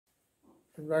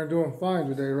Everybody doing fine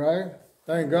today, right?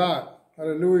 Thank God.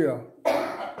 Hallelujah.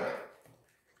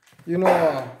 You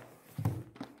know,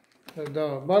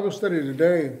 the Bible study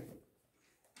today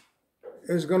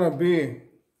is going to be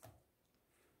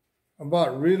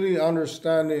about really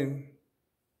understanding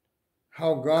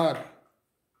how God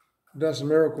does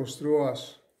miracles through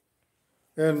us.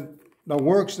 And the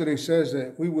works that he says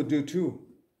that we would do too,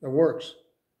 the works.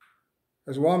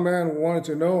 As one man wanted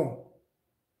to know,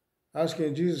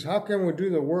 asking Jesus, how can we do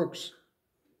the works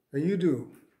that you do?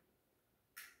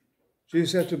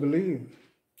 Jesus said to believe.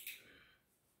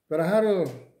 But I had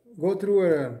to go through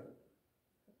it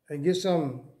and get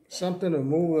something to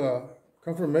move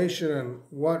confirmation and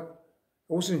what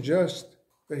it wasn't just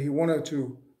that he wanted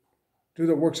to do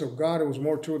the works of God. It was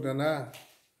more to it than that. I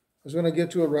was going to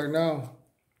get to it right now.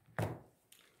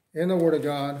 In the Word of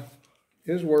God,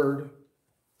 His Word,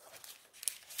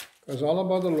 it's all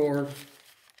about the Lord.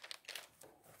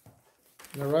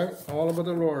 All right? All about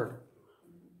the Lord.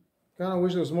 Kind of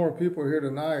wish there was more people here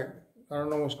tonight. I don't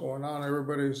know what's going on.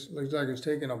 Everybody's looks like it's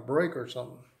taking a break or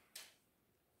something.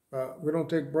 But we don't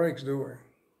take breaks, do we?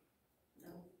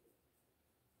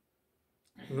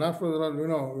 No. Not for the,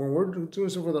 when we're doing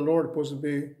something for the Lord, it's supposed to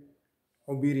be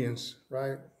obedience,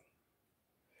 right?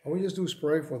 All we just do is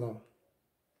pray for them.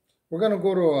 We're going to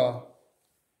go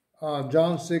to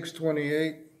John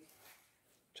 6:28,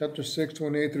 chapter 6,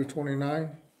 28 through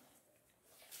 29.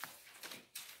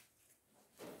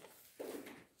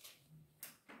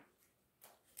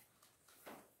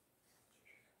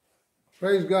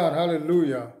 Praise God.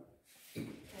 Hallelujah.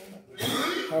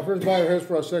 First bow your heads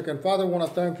for a second. Father, I want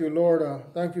to thank you, Lord.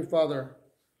 Thank you, Father,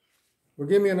 for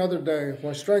giving me another day,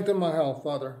 for strengthening my health,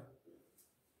 Father.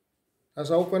 As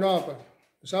I open up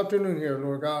this afternoon here,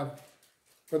 Lord God,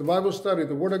 for the Bible study,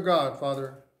 the Word of God,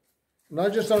 Father.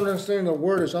 Not just understanding the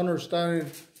Word, it's understanding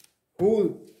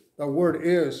who the Word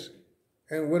is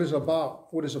and what it's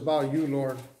about you,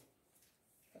 Lord.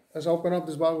 As I open up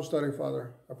this Bible study,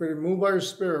 Father, I pray to move by your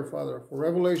Spirit, Father, for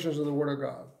revelations of the Word of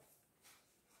God.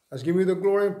 Let's give you the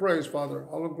glory and praise, Father.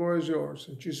 All the glory is yours.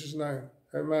 In Jesus' name,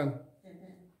 amen.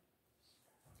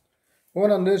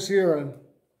 Going on this here in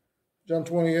John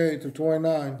 28 to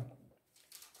 29.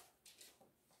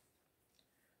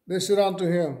 They said unto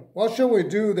him, what shall we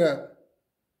do that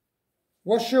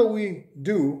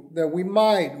we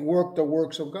might work the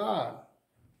works of God?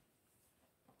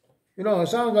 You know, it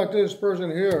sounds like this person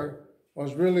here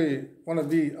was really want to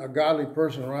be a godly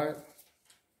person, right?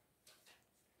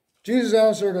 Jesus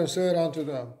answered and said unto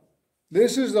them,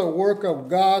 this is the work of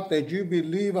God, that you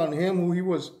believe on him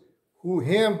who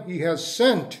he has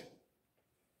sent.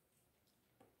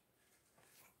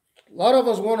 A lot of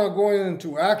us want to go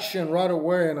into action right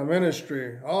away in a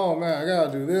ministry. Oh man, I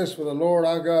got to do this for the Lord.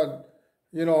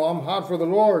 I'm hot for the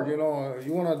Lord. You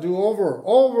want to do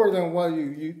over than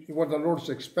what the Lord's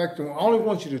expecting. All he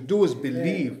wants you to do is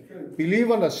believe.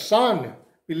 Believe on the Son.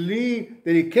 Believe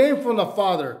that he came from the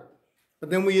Father. But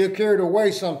then we get carried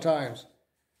away sometimes.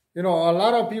 A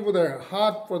lot of people that are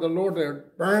hot for the Lord, they're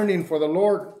burning for the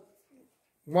Lord,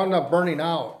 wind up burning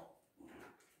out.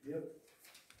 Yep.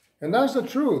 And that's the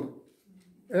truth.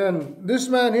 And this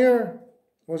man here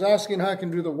was asking how I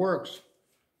can do the works.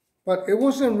 But it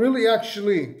wasn't really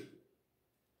actually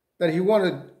that he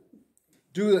wanted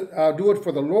to do it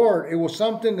for the Lord. It was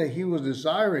something that he was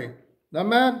desiring. The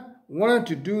man wanted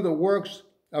to do the works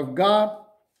of God,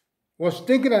 was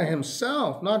thinking of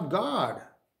himself, not God.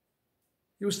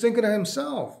 He was thinking of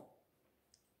himself.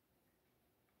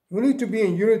 We need to be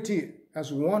in unity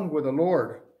as one with the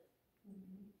Lord.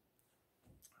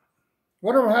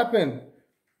 Whatever happened?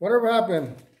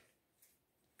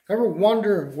 Ever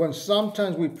wonder when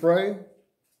sometimes we pray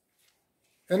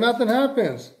and nothing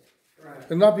happens? Right.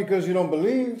 And not because you don't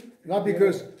believe, not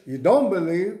because you don't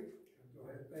believe.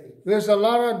 There's a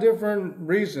lot of different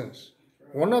reasons.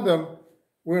 One of them,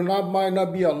 might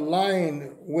not be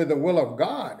aligned with the will of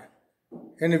God.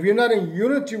 And if you're not in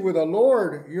unity with the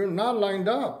Lord, you're not lined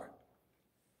up.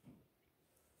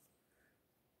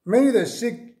 Many that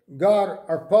seek God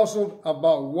are puzzled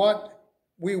about what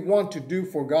we want to do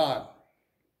for God.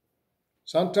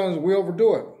 Sometimes we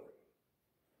overdo it.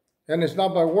 And it's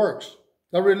not by works.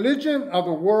 The religion of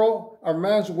the world are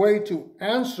man's way to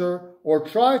answer or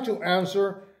try to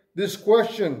answer this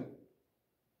question.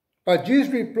 But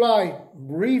Jesus replied,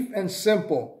 brief and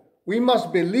simple. We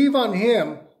must believe on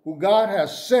him who God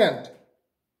has sent,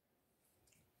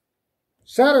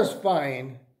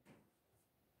 satisfying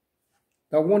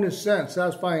the one who sent,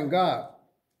 satisfying God.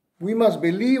 We must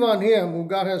believe on him who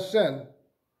God has sent,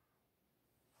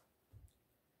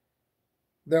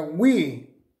 that we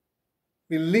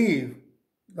believe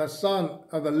the Son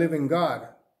of the living God.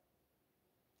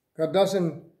 God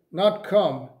doesn't not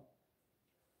come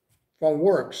from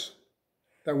works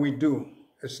that we do.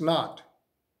 It's not.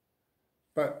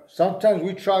 But sometimes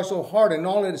we try so hard, and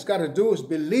all it's got to do is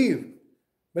believe.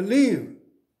 Believe.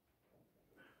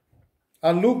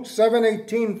 Luke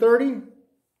 7:18-30.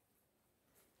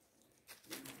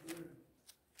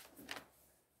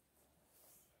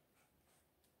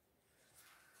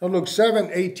 Luke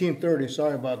 7:18-30.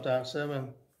 Sorry about that.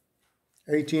 7:18-30.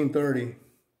 18:30.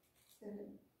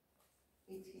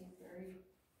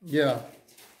 Yeah.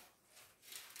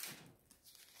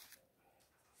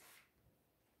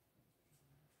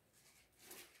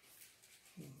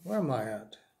 Where am I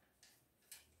at?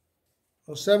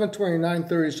 Oh,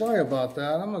 7:29-30. Sorry about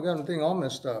that. I'm not getting the thing all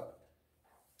messed up.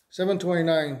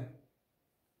 7:29.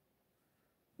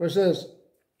 Where it says,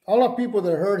 all the people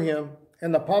that heard him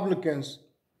and the publicans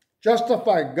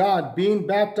justified God, being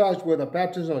baptized with the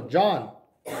baptism of John.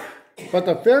 But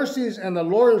the Pharisees and the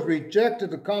lawyers rejected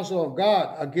the counsel of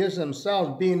God against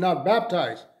themselves, being not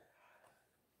baptized.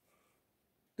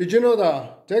 Did you know the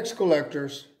tax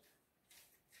collectors,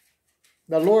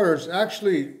 the lawyers,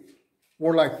 actually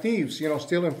were like thieves,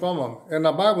 stealing from them? And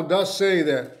the Bible does say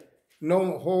that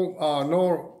no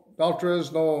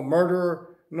adulterers, no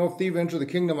murderer, no thief enter the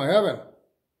kingdom of heaven.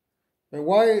 But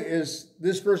why is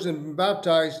this person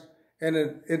baptized and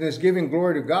it is giving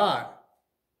glory to God?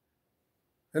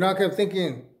 And I kept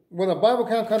thinking, well, the Bible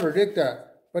can't contradict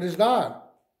that, but it's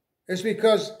not. It's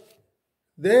because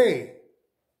they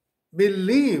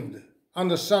believed on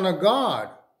the Son of God.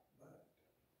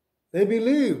 They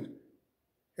believed.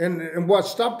 And what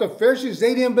stopped the Pharisees,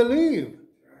 they didn't believe.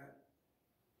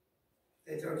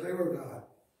 They thought they were God.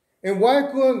 And why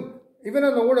couldn't, even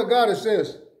in the Word of God it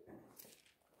says,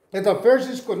 that the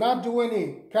Pharisees could not do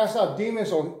any, cast out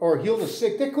demons or heal the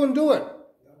sick. They couldn't do it.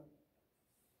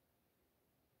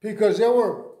 Because they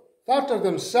were thought of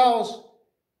themselves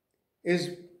as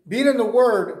being in the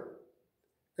Word,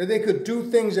 that they could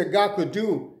do things that God could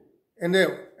do. And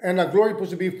the glory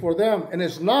was to be for them. And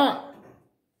it's not.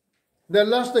 They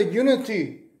lost the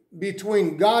unity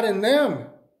between God and them.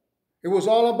 It was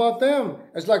all about them.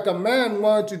 It's like the man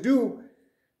wanted to do,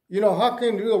 how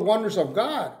can you do the wonders of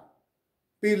God?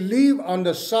 Believe on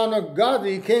the Son of God, that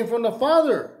he came from the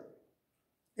Father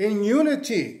in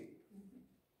unity.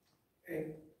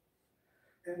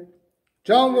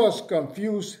 John was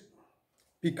confused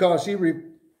because he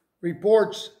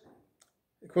reports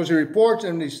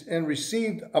and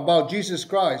received about Jesus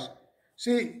Christ.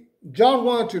 See, John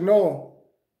wanted to know,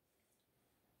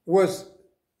 was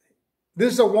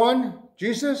this the one,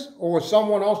 Jesus, or was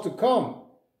someone else to come?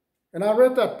 And I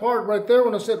read that part right there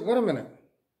when I said, wait a minute.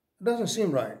 It doesn't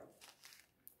seem right.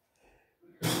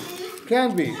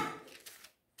 Can't be.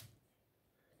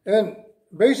 And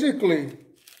basically,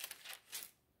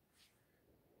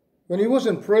 when he was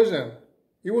in prison,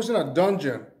 he was in a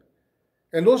dungeon.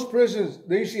 And those prisons,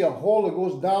 they see a hole that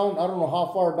goes down, I don't know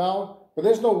how far down, but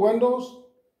there's no windows.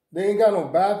 They ain't got no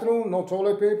bathroom, no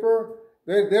toilet paper.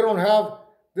 They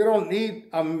don't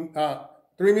need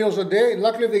 3 meals a day.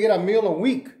 Luckily, they get a meal a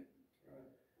week.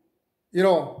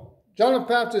 John the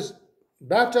Baptist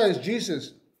baptized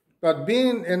Jesus, but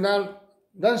being in that,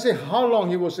 doesn't say how long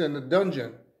he was in the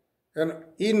dungeon and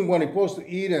eating when he's supposed to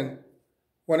eat and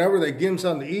whenever they give him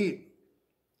something to eat.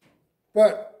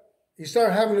 But he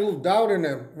started having a little doubt in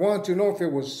him, wanted to know if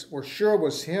it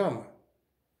was him.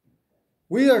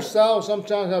 We ourselves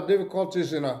sometimes have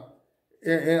difficulties out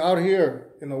here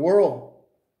in the world,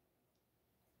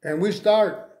 and we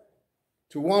start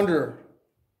to wonder,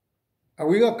 are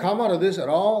we going to come out of this at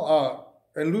all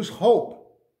and lose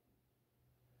hope?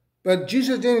 But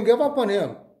Jesus didn't give up on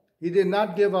him. He did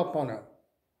not give up on him.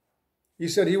 He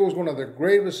said he was one of the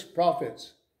greatest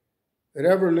prophets that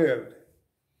ever lived.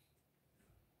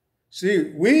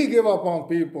 See, we give up on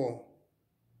people.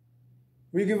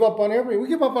 We give up on we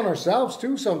give up on ourselves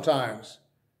too sometimes.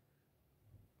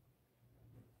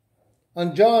 On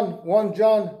Luke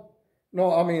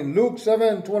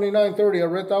 7:29-30. I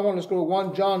read that one. Let's go to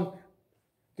 1 John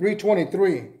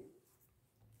 3:23.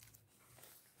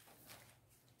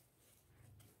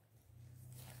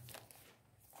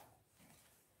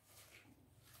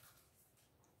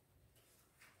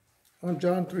 On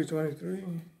John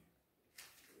 3:23.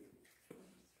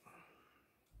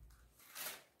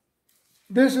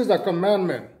 This is the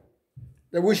commandment,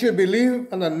 that we should believe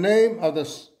in the name of the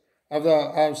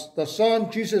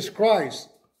Son Jesus Christ,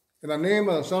 in the name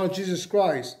of the Son of Jesus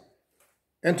Christ,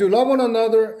 and to love one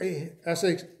another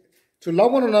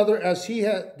as He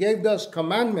gave us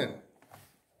commandment.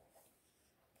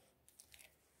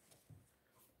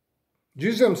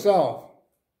 Jesus Himself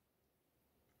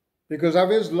because of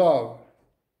his love,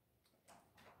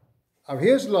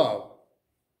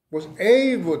 was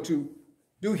able to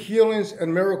do healings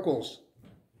and miracles.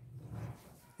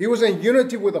 He was in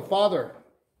unity with the Father.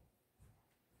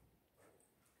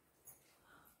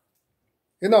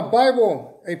 In the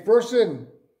Bible, a person's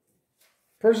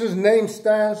name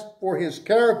stands for his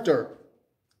character.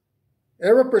 It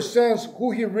represents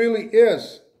who he really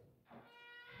is.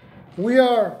 We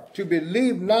are to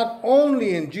believe not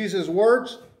only in Jesus'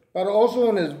 words, but also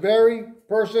in his very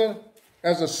person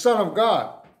as the Son of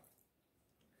God.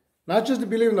 Not just to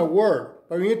believe in the word,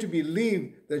 but we need to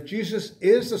believe that Jesus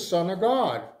is the Son of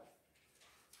God.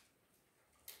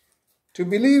 To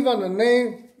believe on the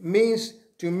name means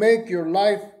to make your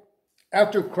life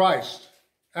after Christ.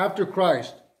 After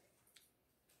Christ.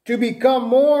 To become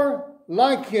more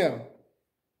like him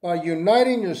by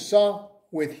uniting yourself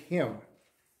with him.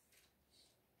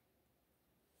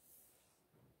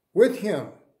 With him.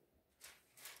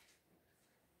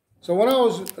 So when I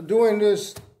was doing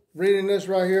this, reading this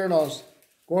right here, and I was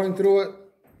going through it,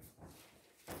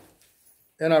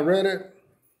 and I read it,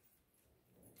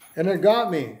 and it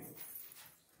got me.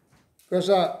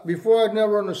 Because before I'd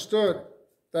never understood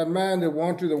that man that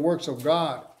went through the works of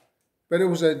God. But it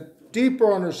was a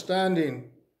deeper understanding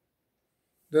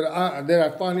that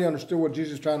I finally understood what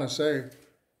Jesus is trying to say.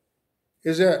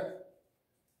 Is that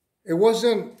it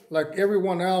wasn't like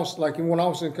everyone else, like when I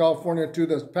was in California too,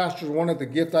 the pastors wanted the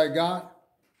gift I got.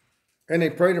 And they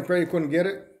prayed and prayed, couldn't get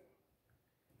it.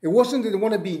 It wasn't that they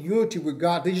wanted to be in unity with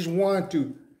God. They just wanted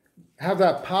to have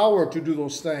that power to do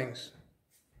those things.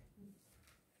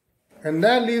 And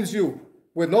that leaves you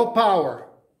with no power.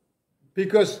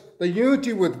 Because the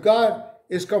unity with God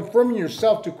is confirming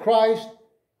yourself to Christ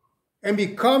and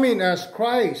becoming as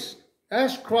Christ.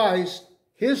 As Christ,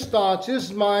 his thoughts,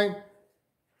 his mind,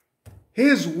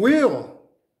 his will.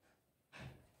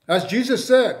 As Jesus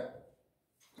said,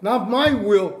 not my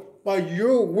will, but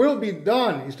your will be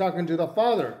done. He's talking to the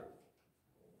Father.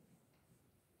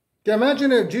 Can you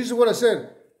imagine if Jesus would have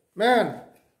said, man,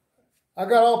 I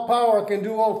got all power, I can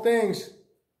do all things.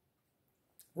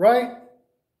 Right?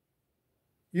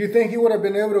 You think he would have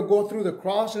been able to go through the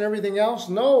cross and everything else?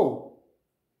 No.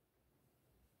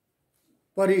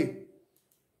 But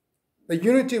the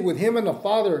unity with him and the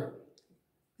Father,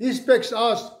 he expects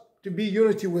us to be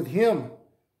unity with him,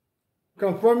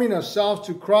 conforming ourselves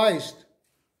to Christ.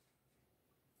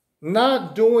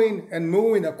 Not doing and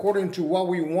moving according to what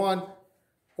we want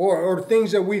or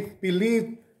things that we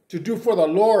believe to do for the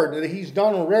Lord that he's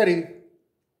done already.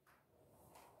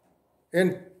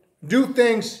 And do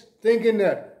things thinking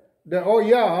that oh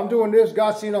yeah, I'm doing this,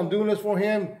 God's seen I'm doing this for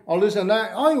him, all this and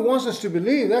that. All he wants us to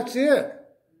believe, that's it.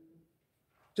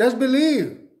 Just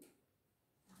believe.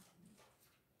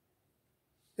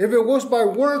 If it was by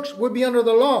works, we'd be under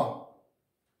the law.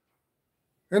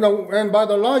 And by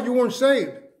the law, you weren't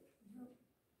saved.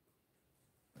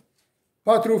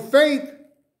 But through faith,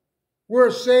 we're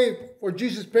saved for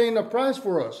Jesus paying the price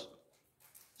for us.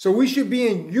 So we should be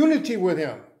in unity with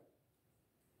him.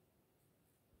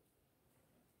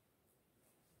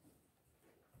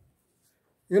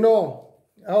 You know,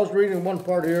 I was reading one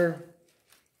part here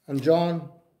in John.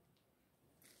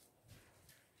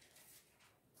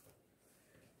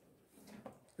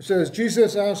 It says,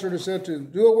 Jesus answered and said to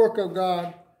do a work of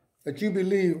God that you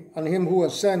believe on him who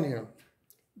has sent him.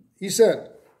 He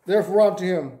said, therefore unto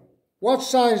him, what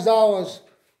signs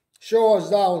show us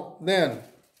thou then,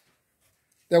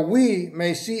 that we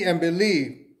may see and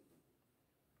believe?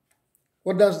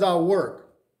 What does thou work?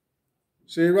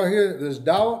 See right here, there's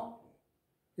doubt.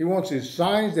 He wants his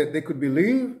signs that they could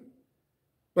believe.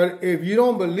 But if you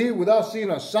don't believe without seeing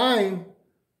a sign,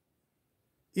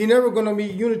 you're never going to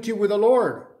be in unity with the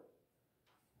Lord.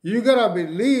 You got to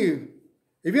believe.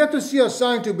 If you have to see a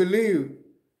sign to believe,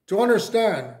 to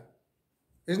understand,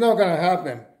 it's not going to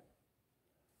happen.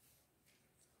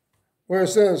 Where it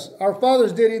says, our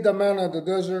fathers did eat the manna in the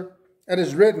desert, and it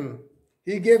is written,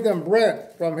 he gave them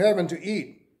bread from heaven to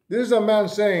eat. This is a man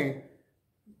saying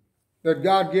that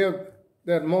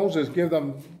Moses gave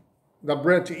them the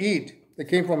bread to eat that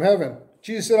came from heaven.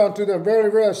 Jesus said unto them, verily,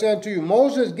 verily, I say unto you,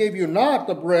 Moses gave you not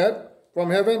the bread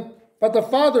from heaven, but the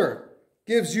Father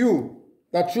gives you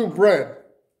the true bread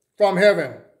from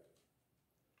heaven.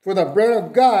 For the bread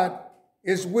of God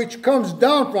is which comes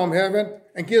down from heaven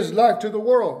and gives life to the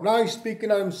world. Now he's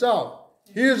speaking of himself.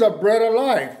 He is a bread of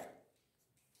life.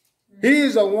 He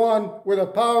is the one with the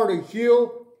power to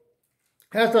heal,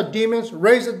 cast out demons,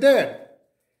 raise the dead.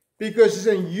 Because he's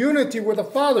in unity with the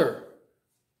Father.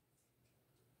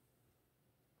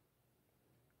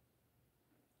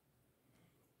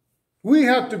 We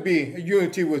have to be in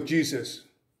unity with Jesus.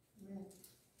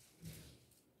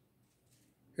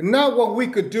 And not what we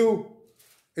could do,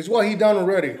 is what he done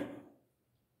already.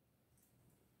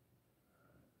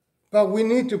 But we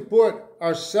need to put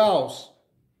ourselves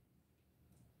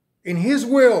in his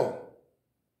will.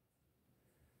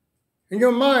 In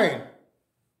your mind,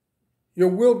 your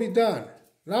will be done.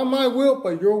 Not my will,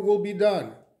 but your will be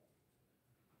done.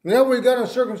 Whenever we got a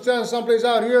circumstance someplace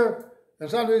out here, and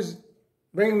somebody's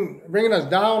bringing us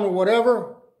down or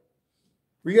whatever,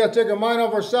 we got to take a mind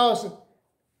of ourselves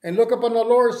and look up on the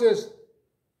Lord and says,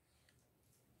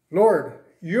 Lord,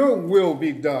 your will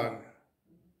be done.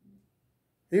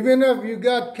 Even if you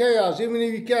got chaos, even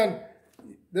if you can't,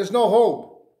 there's no hope.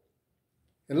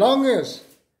 As long as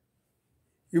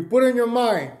you put in your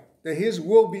mind that his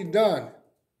will be done,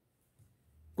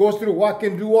 goes through, I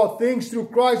can do all things through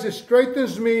Christ that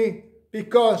strengthens me,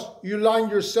 because you line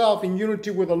yourself in unity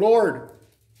with the Lord.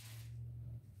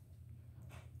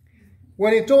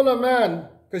 When he told a man,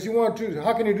 because he wanted to,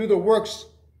 how can he do the works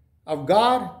of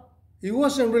God? He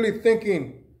wasn't really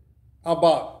thinking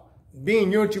about being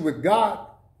in unity with God.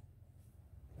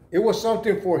 It was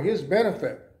something for his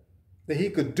benefit that he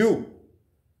could do.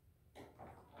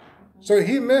 So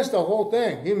he missed the whole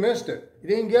thing. He missed it. He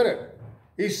didn't get it.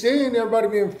 He's seeing everybody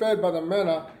being fed by the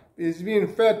manna. He's being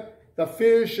fed the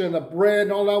fish and the bread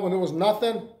and all that when there was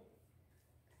nothing.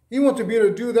 He wants to be able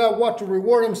to do that, what? To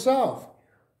reward himself.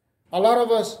 A lot of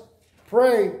us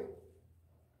pray,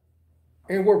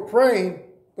 and we're praying,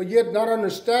 but yet not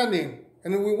understanding.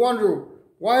 And then we wonder,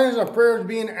 why is our prayers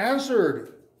being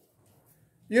answered?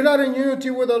 You're not in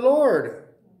unity with the Lord.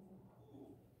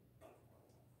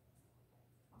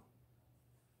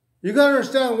 You got to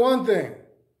understand one thing.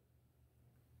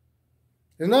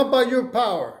 It's not by your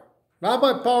power, not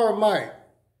by power of might,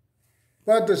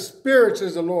 but the Spirit,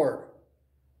 says the Lord.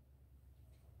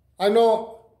 I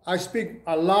know I speak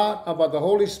a lot about the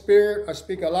Holy Spirit. I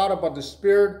speak a lot about the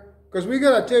Spirit, because we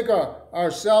got to take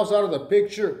ourselves out of the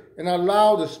picture and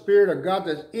allow the Spirit of God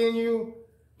that's in you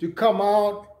to come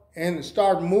out and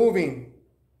start moving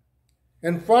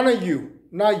in front of you,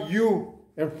 not you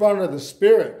in front of the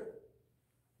Spirit.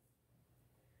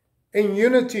 In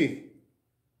unity.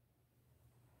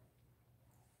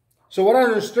 So what I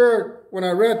understood when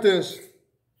I read this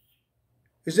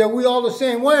is that we all the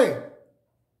same way.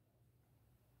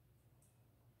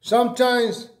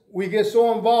 Sometimes we get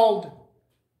so involved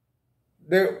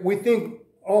that we think,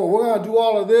 oh, we're going to do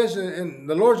all of this, and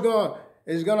the Lord's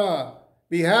is going to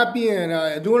be happy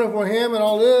and doing it for him and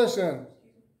all this.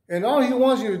 And all he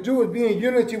wants you to do is be in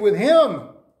unity with him.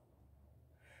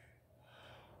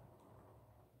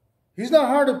 He's not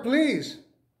hard to please.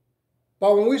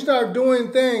 But when we start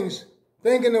doing things,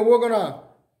 thinking that we're going to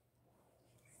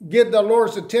get the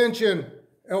Lord's attention,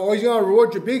 or he's going to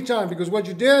reward you big time because what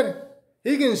you did,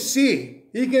 he can see.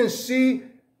 He can see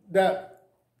that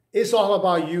it's all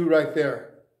about you right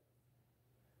there.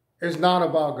 It's not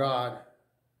about God.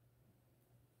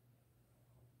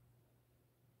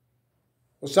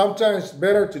 Well, sometimes it's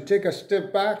better to take a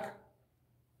step back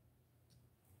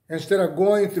instead of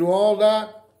going through all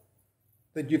that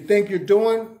you think you're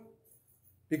doing,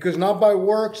 because not by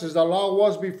works as the law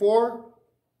was before.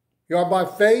 You are by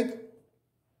faith,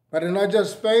 but it's not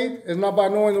just faith. It's not by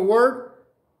knowing the word.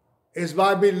 It's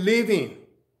by believing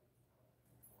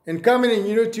and coming in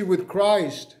unity with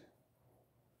Christ.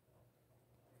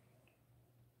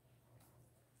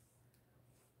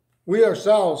 We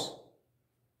ourselves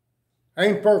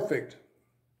ain't perfect,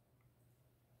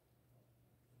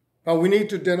 but we need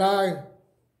to deny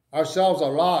ourselves a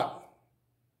lot.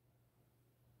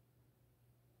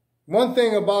 One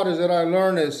thing about it that I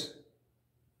learned is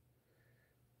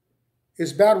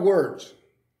bad words.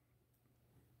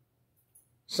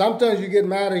 Sometimes you get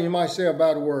mad and you might say a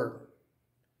bad word.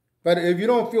 But if you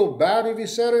don't feel bad if you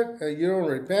said it and you don't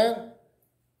repent,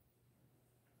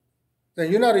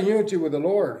 then you're not in unity with the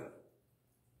Lord.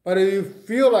 But if you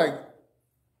feel like,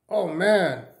 oh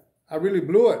man, I really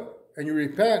blew it, and you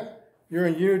repent, you're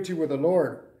in unity with the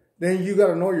Lord. Then you got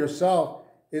to know yourself.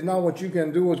 It's not what you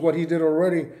can do, it's what he did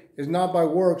already. It's not by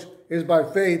works, it's by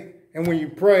faith. And when you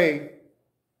pray,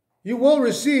 you will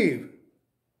receive,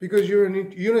 because you're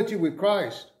in unity with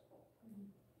Christ.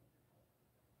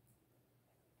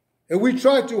 And we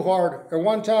try too hard. At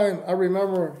one time, I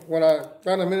remember when I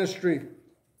found a ministry,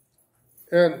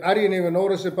 and I didn't even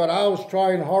notice it, but I was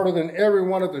trying harder than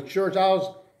everyone at the church. I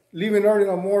was leaving early in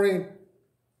the morning,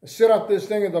 set up this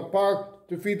thing in the park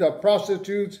to feed the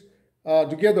prostitutes,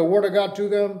 to give the word of God to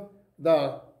them,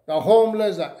 the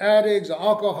homeless, the addicts, the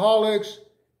alcoholics,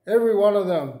 every one of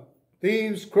them,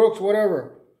 thieves, crooks,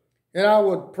 whatever. And I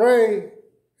would pray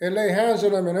and lay hands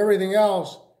on them and everything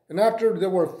else. And after they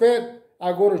were fed,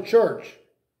 I go to church.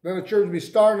 Then the church would be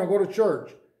starting, I'll go to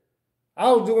church.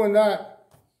 I was doing that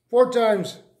 4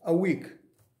 times a week.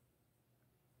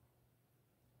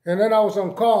 And then I was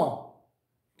on call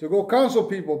to go counsel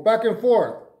people back and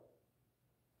forth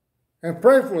and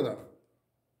pray for them.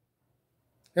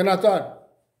 And I thought,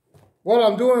 what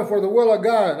I'm doing for the will of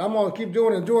God, I'm going to keep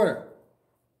doing it.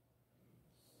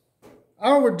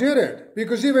 I overdid it,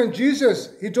 because even Jesus,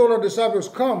 he told our disciples,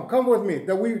 come with me,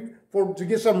 to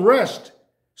get some rest.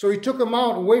 So he took them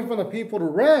out away from the people to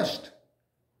rest.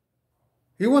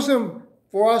 He wasn't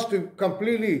for us to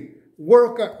completely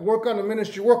work on the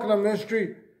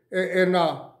ministry,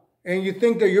 and you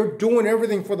think that you're doing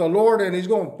everything for the Lord and he's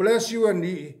going to bless you and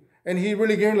he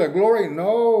really gave you the glory.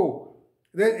 No,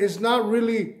 it's not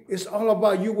really. It's all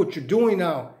about you, what you're doing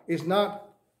now. It's not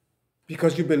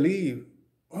because you believe.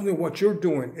 Only what you're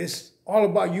doing. It's all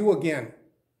about you again.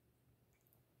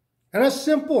 And that's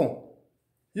simple.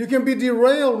 You can be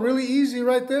derailed really easy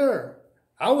right there.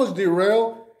 I was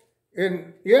derailed,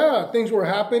 and yeah, things were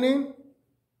happening.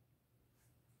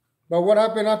 But what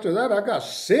happened after that? I got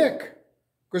sick,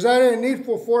 because I didn't eat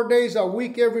for 4 days a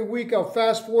week. Every week I'll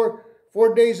fast 4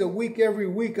 days a week. Every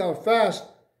week I'll fast.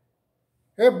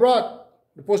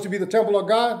 Supposed to be the temple of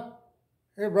God.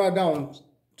 It brought down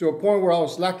to a point where I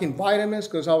was lacking vitamins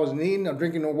because I was eating and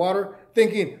drinking no water,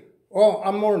 thinking, oh,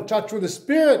 I'm more in touch with the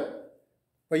Spirit.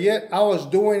 But yet I was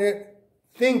doing it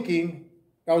thinking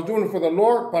I was doing it for the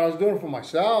Lord, but I was doing it for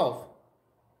myself.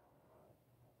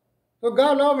 So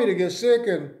God allowed me to get sick,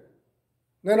 and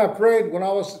then I prayed when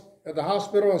I was at the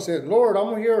hospital and said, Lord,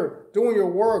 I'm here doing your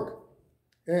work,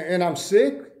 and I'm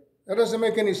sick? That doesn't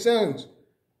make any sense.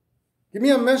 Give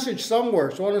me a message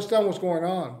somewhere so I understand what's going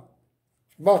on.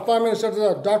 About 5 minutes after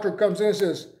that, the doctor comes in and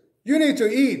says, you need to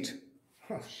eat.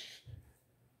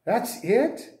 That's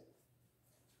it?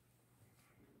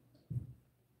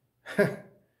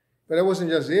 But it wasn't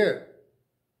just it.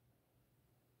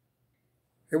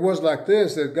 It was like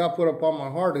this that God put upon my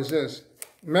heart. It says,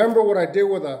 remember what I did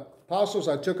with the apostles?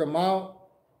 I took them out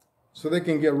so they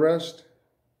can get rest.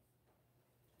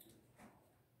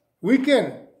 We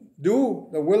can do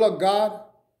the will of God,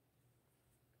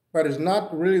 but it's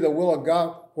not really the will of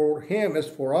God for him, it's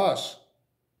for us.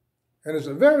 And it's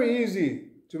very easy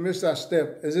to miss that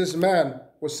step. As this man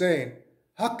was saying,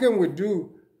 how can we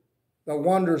do the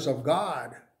wonders of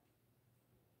God?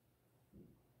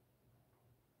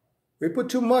 We put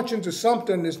too much into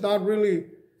something. It's not really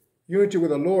unity with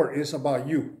the Lord. It's about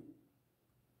you.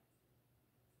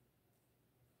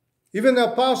 Even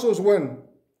the apostles, when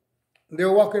they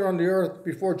were walking on the earth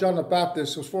before John the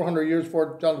Baptist, it was 400 years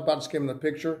before John the Baptist came in the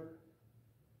picture.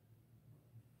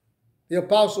 The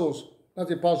apostles, not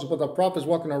the apostles, but the prophets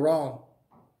walking around.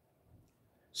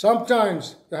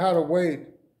 Sometimes they had to wait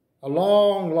a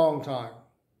long, long time.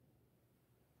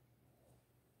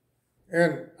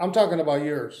 And I'm talking about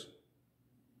years.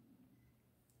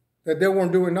 That they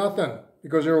weren't doing nothing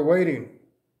because they were waiting.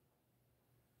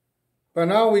 But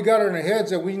now we got it in our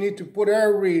heads that we need to put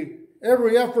every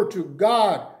effort to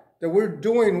God, that we're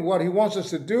doing what he wants us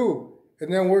to do,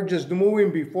 and then we're just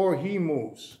moving before he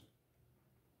moves.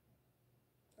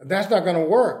 That's not going to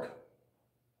work.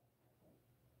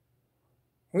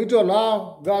 We need to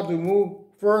allow God to move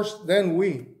first, then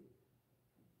we.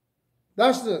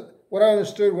 That's what I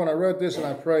understood when I read this and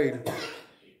I prayed.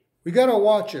 We got to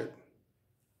watch it.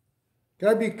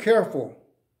 Got to be careful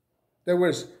that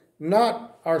it's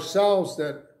not ourselves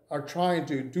that are trying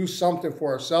to do something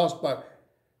for ourselves, but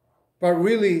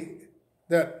really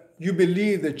that you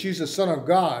believe that Jesus is the Son of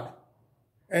God,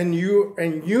 and you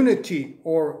in unity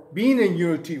or being in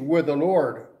unity with the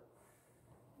Lord.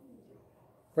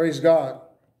 Praise God.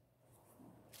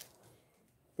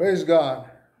 Praise God.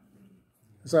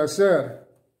 As I said,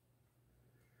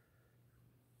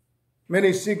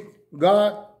 many that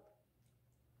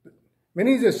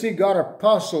seek God are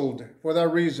puzzled for that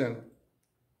reason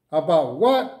about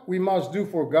what we must do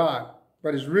for God,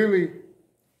 but it's really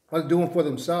what they're doing for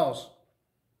themselves.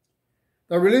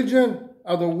 The religion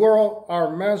of the world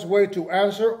are man's way to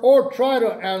answer or try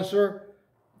to answer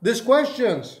these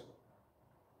questions.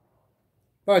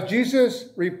 But Jesus'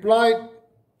 reply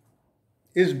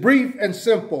is brief and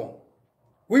simple.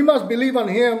 We must believe on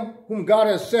him whom God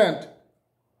has sent.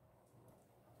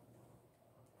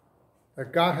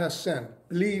 That God has sent.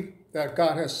 Believe that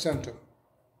God has sent him.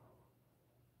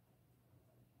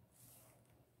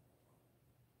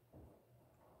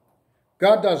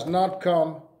 God does not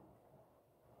come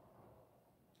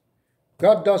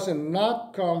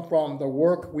from the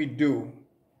work we do.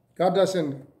 God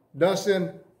doesn't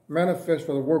manifest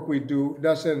for the work we do.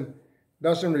 Doesn't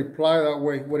reply that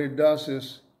way. What it does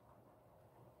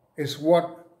is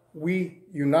what we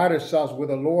unite ourselves with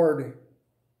the Lord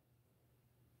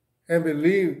and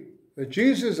believe that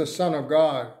Jesus is the Son of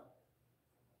God.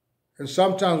 And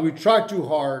sometimes we try too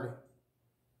hard,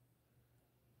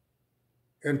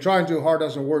 and trying too hard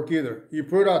doesn't work either. You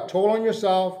put a toll on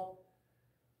yourself.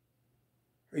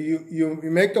 You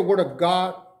make the Word of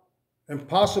God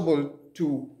impossible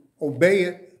to obey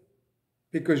it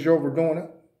because you're overdoing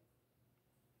it.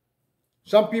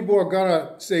 Some people are going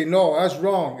to say, no, that's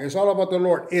wrong. It's all about the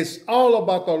Lord. It's all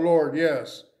about the Lord,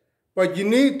 yes. But you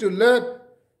need to let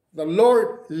the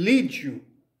Lord lead you,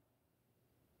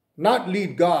 not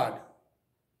lead God.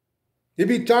 There'll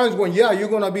be times when, yeah, you're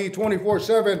going to be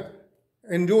 24/7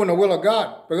 and doing the will of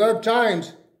God. But there are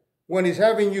times when He's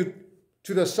having you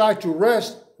to the side to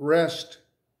rest.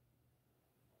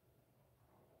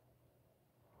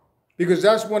 Because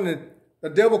that's when the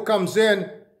devil comes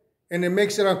in and it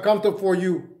makes it uncomfortable for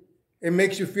you. It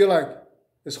makes you feel like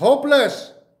it's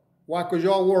hopeless. Why? Because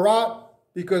you're all wore out.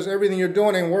 Because everything you're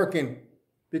doing ain't working.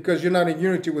 Because you're not in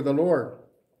unity with the Lord.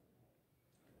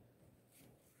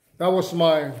 That was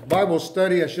my Bible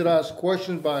study. I should ask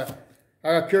questions, but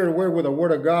I got carried away with the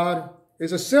Word of God.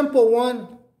 It's a simple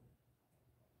one,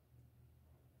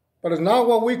 but it's not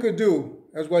what we could do.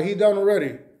 It's what He done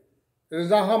already. It is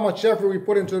not how much effort we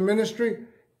put into the ministry,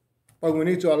 but we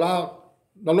need to allow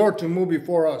the Lord to move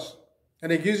before us.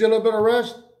 And He gives you a little bit of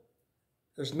rest.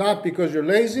 It's not because you're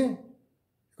lazy,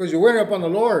 because you're waiting upon the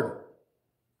Lord.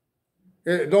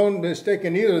 Don't mistake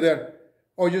it either that,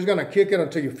 oh, you're just going to kick it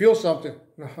until you feel something.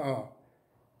 No.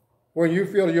 When you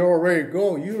feel you're ready to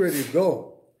go, you're ready to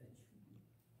go.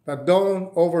 But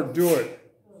don't overdo it.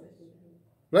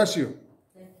 Bless you.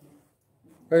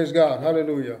 Praise God.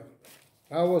 Hallelujah.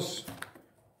 That was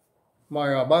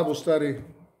my Bible study.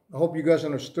 I hope you guys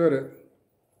understood it.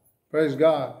 Praise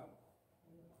God.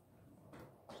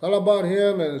 It's all about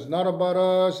Him and it's not about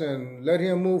us, and let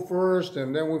Him move first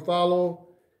and then we follow,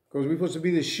 because we're supposed to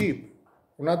be the sheep.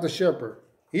 We're not the shepherd.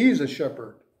 He's the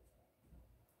shepherd.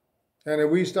 And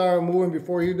if we start moving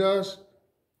before He does,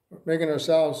 making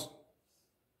ourselves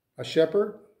a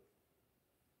shepherd,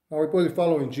 now we're supposed to be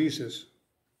following Jesus.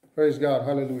 Praise God.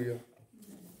 Hallelujah.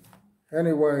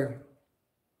 Anyway,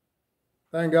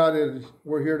 thank God that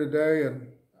we're here today. And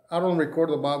I don't record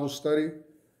the Bible study,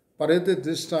 but I did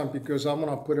this time because I'm going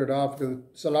to put it off because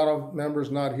there's a lot of members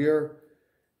not here.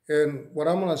 And what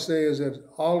I'm going to say is that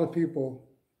all the people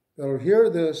that will hear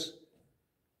this,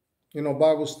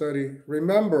 Bible study,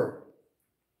 remember,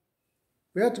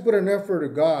 we have to put an effort to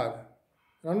God.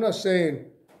 And I'm not saying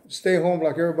stay home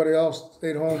like everybody else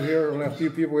stayed home here, only a few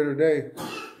people here today.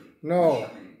 No.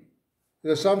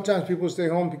 There's sometimes people stay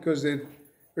home because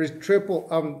there's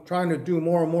I'm trying to do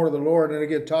more and more to the Lord, and they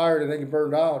get tired and they get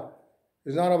burned out.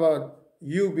 It's not about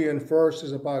you being first.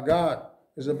 It's about God.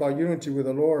 It's about unity with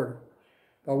the Lord.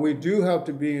 But we do have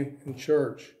to be in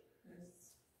church.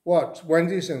 What?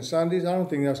 Wednesdays and Sundays? I don't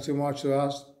think that's too much to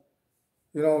us.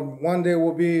 One day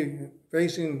we'll be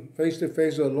facing face to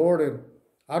face with the Lord, and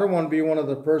I don't want to be one of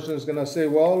the persons going to say,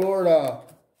 well, Lord,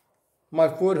 my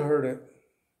foot hurt it.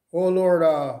 Oh, Lord,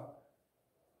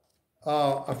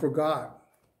 I forgot.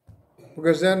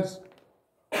 Because then,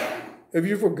 if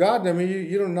you forgot them,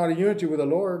 you're not in unity with the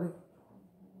Lord.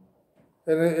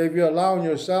 And if you're allowing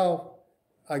yourself,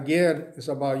 again, it's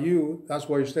about you, that's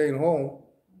why you're staying home,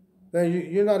 then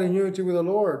you're not in unity with the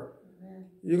Lord. Amen.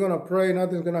 You're going to pray,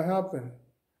 nothing's going to happen.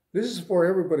 This is for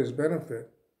everybody's benefit.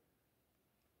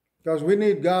 Because we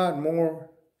need God more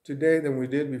today than we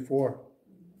did before.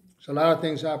 There's a lot of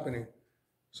things happening.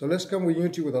 So let's come with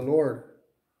unity with the Lord.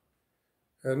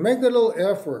 And make a little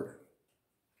effort.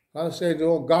 Not to say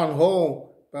don't gone home,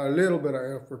 but a little bit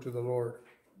of effort to the Lord.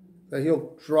 That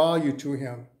He'll draw you to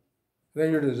Him.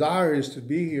 Then your desire is to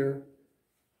be here,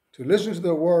 to listen to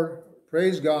the Word,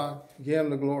 praise God, give Him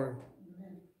the glory.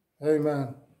 Amen.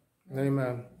 Amen.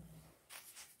 Amen.